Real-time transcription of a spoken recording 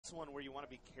that's one where you want to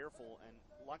be careful, and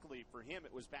luckily for him,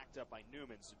 it was backed up by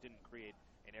Newman, so it didn't create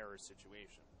an error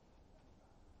situation.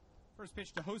 First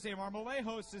pitch to Jose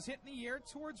Marmolejos is hit in the air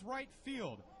towards right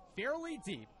field. Fairly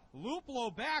deep. Loop low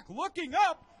back, looking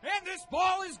up, and this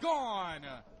ball is gone.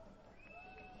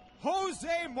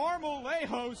 Jose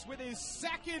Marmolejos with his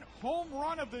second home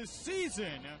run of the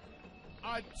season.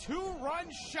 A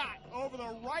 2-run shot over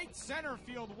the right center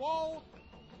field wall,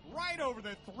 right over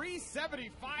the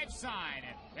 375 sign.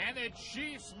 And the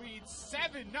Chiefs lead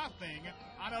 7-0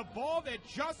 on a ball that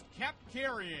just kept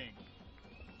carrying.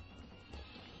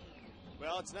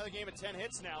 Well, it's another game of 10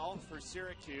 hits now for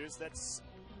Syracuse. That's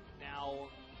now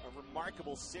a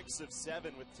remarkable 6 of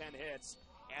 7 with 10 hits.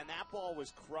 And that ball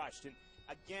was crushed. And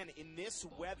again, in this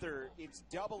weather, it's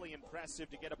doubly impressive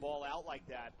to get a ball out like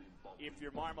that if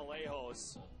you're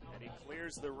Marmolejos. And he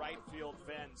clears the right field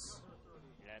fence.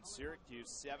 And Syracuse,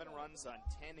 7 runs on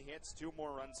 10 hits, 2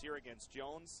 more runs here against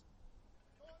Jones.